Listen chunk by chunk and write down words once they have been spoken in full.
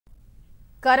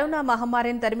Corona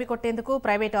మహమ్మారిని తరిమికొట్టేందుకు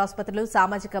private ఆసుపత్రులు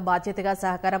సామాజిక బాధ్యతగా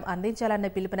సహకారం అందించాలన్న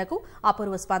పిలుపునకు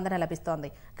అపూర్వ స్పందన లభిస్తోంది.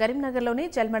 కరీంనగర్లోని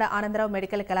చల్మడ ఆనందరావు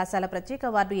మెడికల్ కళాశాల ప్రత్యేక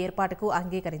వార్డు ఏర్పాటుకు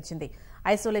అంగీకరించింది.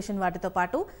 ఐసోలేషన్ వార్డుతో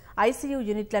పాటు ఐసీయూ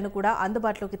యూనిట్లను కూడా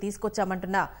అందుబాటులోకి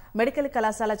తీసుకొచ్చామంటున్న మెడికల్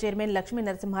కళాశాల చైర్మన్ లక్ష్మీ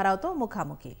నరసింహారావుతో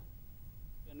ముఖాముఖి.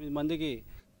 8 మందికి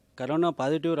కరోనా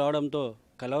పాజిటివ్ రావడంతో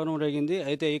కలవరం రేగింది.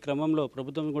 అయితే ఈ క్రమంలో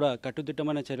ప్రభుత్వం కూడా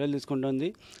కట్టుదిట్టమైన చర్యలు తీసుకుంటోంది.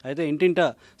 అయితే ఇంటింట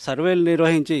సర్వేలు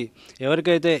నిర్వహించి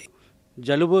ఎవరికైతే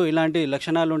జలుబు ఇలాంటి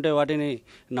లక్షణాలు ఉంటే వాటిని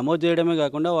నమోదు చేయడమే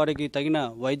కాకుండా వారికి తగిన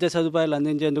వైద్య సదుపాయాలు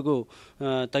అందించేందుకు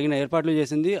తగిన ఏర్పాట్లు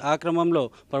చేసింది. ఆ క్రమంలో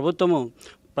ప్రభుత్వము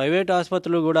ప్రైవేట్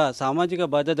ఆసుపత్రులు కూడా సామాజిక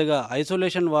బాధ్యతగా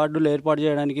ఐసోలేషన్ వార్డులు ఏర్పాటు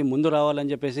చేయడానికి ముందు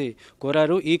రావాలని చెప్పేసి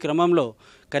కోరారు. ఈ క్రమంలో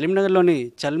కరీంనగర్లోని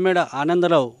చల్మేడ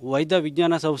ఆనందరావు వైద్య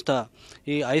విజ్ఞాన సంస్థ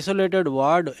ఈ ఐసోలేటెడ్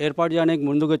వార్డ్ ఏర్పాటు చేయడానికి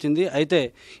ముందుకొచ్చింది. అయితే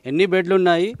ఎన్ని బెడ్లు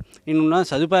ఉన్నాయి, ఇన్నున్న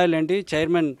సదుపాయాలు ఏంటి,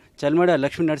 చైర్మన్ చల్మేడ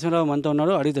లక్ష్మీ నరసింహారావు మనతో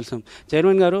ఉన్నారు, అడిగి తెలుసాం.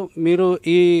 చైర్మన్ గారు, మీరు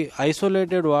ఈ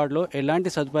ఐసోలేటెడ్ వార్డులో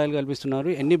ఎలాంటి సదుపాయాలు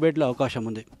కల్పిస్తున్నారు, ఎన్ని బెడ్ల అవకాశం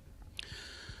ఉంది?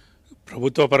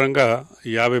 ప్రభుత్వ పరంగా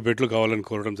 50 బెడ్లు కావాలని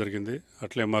కోరడం జరిగింది.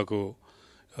 అట్లే మాకు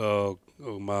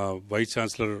మా vice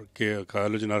chancellor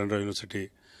Kaloji Narayana Rao university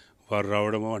వారు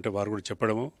రావడము, అంటే వారు కూడా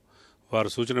చెప్పడము, వారి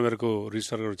సూచన మేరకు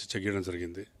రిజిస్ట్రార్ గారు వచ్చి చెక్ చేయడం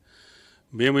జరిగింది.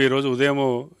 మేము ఈరోజు ఉదయం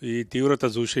ఈ తీవ్రత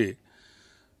చూసి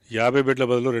 50 బెడ్ల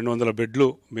బదులు 200 బెడ్లు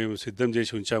మేము సిద్ధం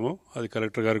చేసి ఉంచాము. అది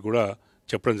కలెక్టర్ గారికి కూడా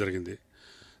చెప్పడం జరిగింది.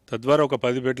 తద్వారా ఒక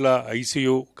 10 బెడ్ల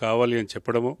ఐసీయూ కావాలి అని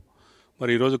చెప్పడము.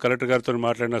 మరి ఈరోజు కలెక్టర్ గారితో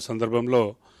మాట్లాడిన సందర్భంలో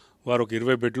వారు ఒక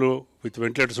 20 బెడ్లు విత్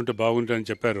వెంటిలేటర్స్ ఉంటే బాగుంటుందని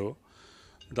చెప్పారు.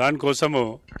 దానికోసము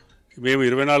మేము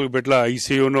 24 బెడ్ల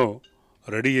ఐసీయూను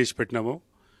రెడీ చేసి పెట్టినాము.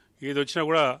 ఇది వచ్చినా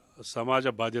కూడా సమాజ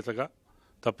బాధ్యతగా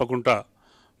తప్పకుండా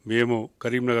మేము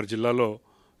కరీంనగర్ జిల్లాలో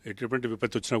ఎటువంటి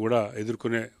విపత్తు వచ్చినా కూడా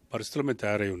ఎదుర్కొనే పరిస్థితులు మేము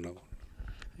తయారై ఉన్నాము.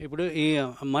 ఇప్పుడు ఈ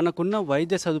మనకున్న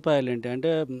వైద్య సదుపాయాలు ఏంటి?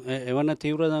 అంటే ఏమన్నా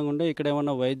తీవ్రంగా ఉంటే ఇక్కడ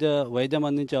ఏమన్నా వైద్యం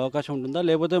అందించే అవకాశం ఉంటుందా,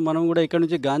 లేకపోతే మనం కూడా ఇక్కడ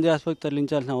నుంచి గాంధీ ఆసుపత్రికి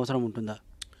తరలించాల్సిన అవసరం ఉంటుందా?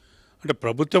 అంటే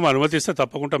ప్రభుత్వం అనుమతిస్తే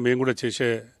తప్పకుండా మేము కూడా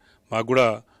మాకు కూడా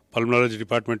పల్మనాలజీ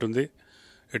డిపార్ట్మెంట్ ఉంది.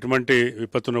 ఎటువంటి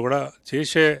విపత్తును కూడా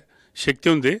చేసే శక్తి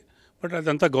ఉంది. బట్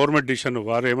అదంతా గవర్నమెంట్ డిసిషన్.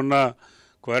 వారు ఏమన్నా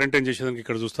క్వారంటైన్ చేసేదానికి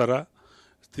ఇక్కడ చూస్తారా,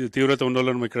 తీవ్రత ఉన్న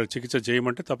వాళ్ళను ఇక్కడ చికిత్స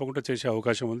చేయమంటే తప్పకుండా చేసే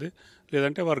అవకాశం ఉంది.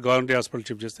 లేదంటే వారు గవర్నమెంట్ హాస్పిటల్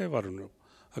షిఫ్ట్ చేస్తే వారు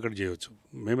అక్కడ చేయవచ్చు.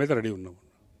 మేమైతే రెడీ ఉన్నాము.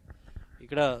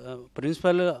 ఇక్కడ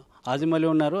ప్రిన్సిపల్ ఆజిమలి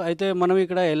ఉన్నారు. అయితే మనం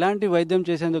ఇక్కడ ఎలాంటి వైద్యం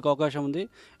చేసేందుకు అవకాశం ఉంది,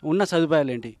 ఉన్న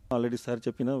సదుపాయాలు ఏంటి? ఆల్రెడీ సార్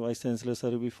చెప్పిన వైస్ ఛాన్సలర్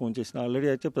సార్ ఫోన్ చేసిన ఆల్రెడీ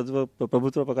అయితే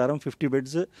ప్రభుత్వ ప్రకారం 50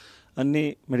 బెడ్స్ అన్ని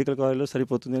మెడికల్ కాలేజ్లో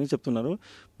సరిపోతుంది అని చెప్తున్నారు.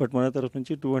 బట్ మన తరఫు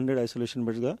నుంచి 200 ఐసోలేషన్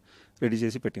బెడ్స్గా రెడీ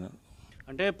చేసి పెట్టినారు.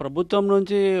 అంటే ప్రభుత్వం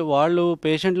నుంచి వాళ్ళు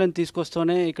పేషెంట్లను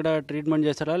తీసుకొస్తూనే ఇక్కడ ట్రీట్మెంట్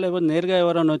చేస్తారా, లేకపోతే నేరుగా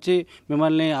ఎవరైనా వచ్చి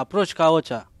మిమ్మల్ని అప్రోచ్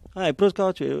కావచ్చా? అప్రోచ్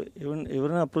కావచ్చు,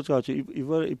 ఎవరైనా అప్రోచ్ కావచ్చు.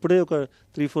 ఇప్పుడే ఒక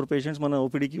 3-4 పేషెంట్స్ మన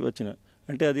ఓపీడీకి వచ్చిన,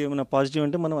 అంటే అది ఏమైనా పాజిటివ్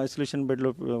అంటే మనం ఐసోలేషన్ బెడ్లో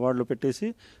వార్డులో పెట్టేసి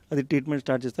అది ట్రీట్మెంట్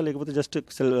స్టార్ట్ చేస్తాం. లేకపోతే జస్ట్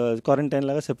క్వారంటైన్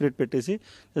లాగా సెపరేట్ పెట్టేసి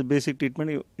బేసిక్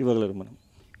ట్రీట్మెంట్ ఇవ్వగలరు. మనం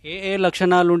ఏ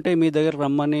లక్షణాలు ఉంటే మీ దగ్గర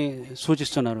రమ్మని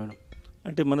సూచిస్తున్నారు?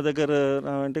 అంటే మన దగ్గర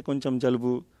అంటే కొంచెం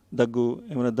జలుబు, దగ్గు,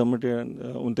 ఏమైనా దమ్మటి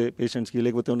ఉంటే పేషెంట్స్కి,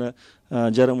 లేకపోతే ఏమైనా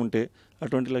జ్వరం ఉంటే,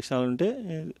 అటువంటి లక్షణాలు ఉంటే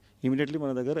ఇమీడియట్లీ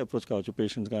మన దగ్గర అప్రోచ్ కావచ్చు.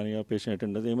 పేషెంట్స్ కానీ ఆ పేషెంట్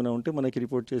అటెండర్స్ ఏమైనా ఉంటే మనకి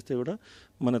రిపోర్ట్ చేస్తే కూడా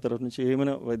మన తరఫు నుంచి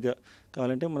ఏమైనా వైద్య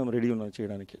కావాలంటే మనం రెడీ ఉన్నాం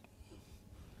చేయడానికి.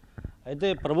 అయితే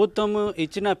ప్రభుత్వం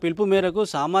ఇచ్చిన పిలుపు మేరకు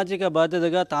సామాజిక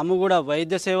బాధ్యతగా తాము కూడా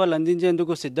వైద్య సేవలు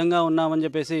అందించేందుకు సిద్ధంగా ఉన్నామని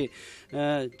చెప్పేసి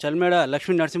చల్మేడ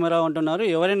లక్ష్మీ నరసింహారావు అంటున్నారు.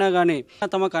 ఎవరైనా కానీ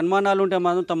తమకు అనుమానాలు ఉంటే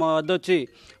మాత్రం తమ వద్ద వచ్చి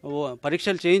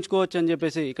పరీక్షలు చేయించుకోవచ్చు అని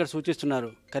చెప్పేసి ఇక్కడ సూచిస్తున్నారు.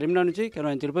 కరీంనగర్ నుంచి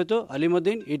తిరుపతితో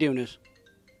అలీముద్దీన్, ఈటీవీ న్యూస్.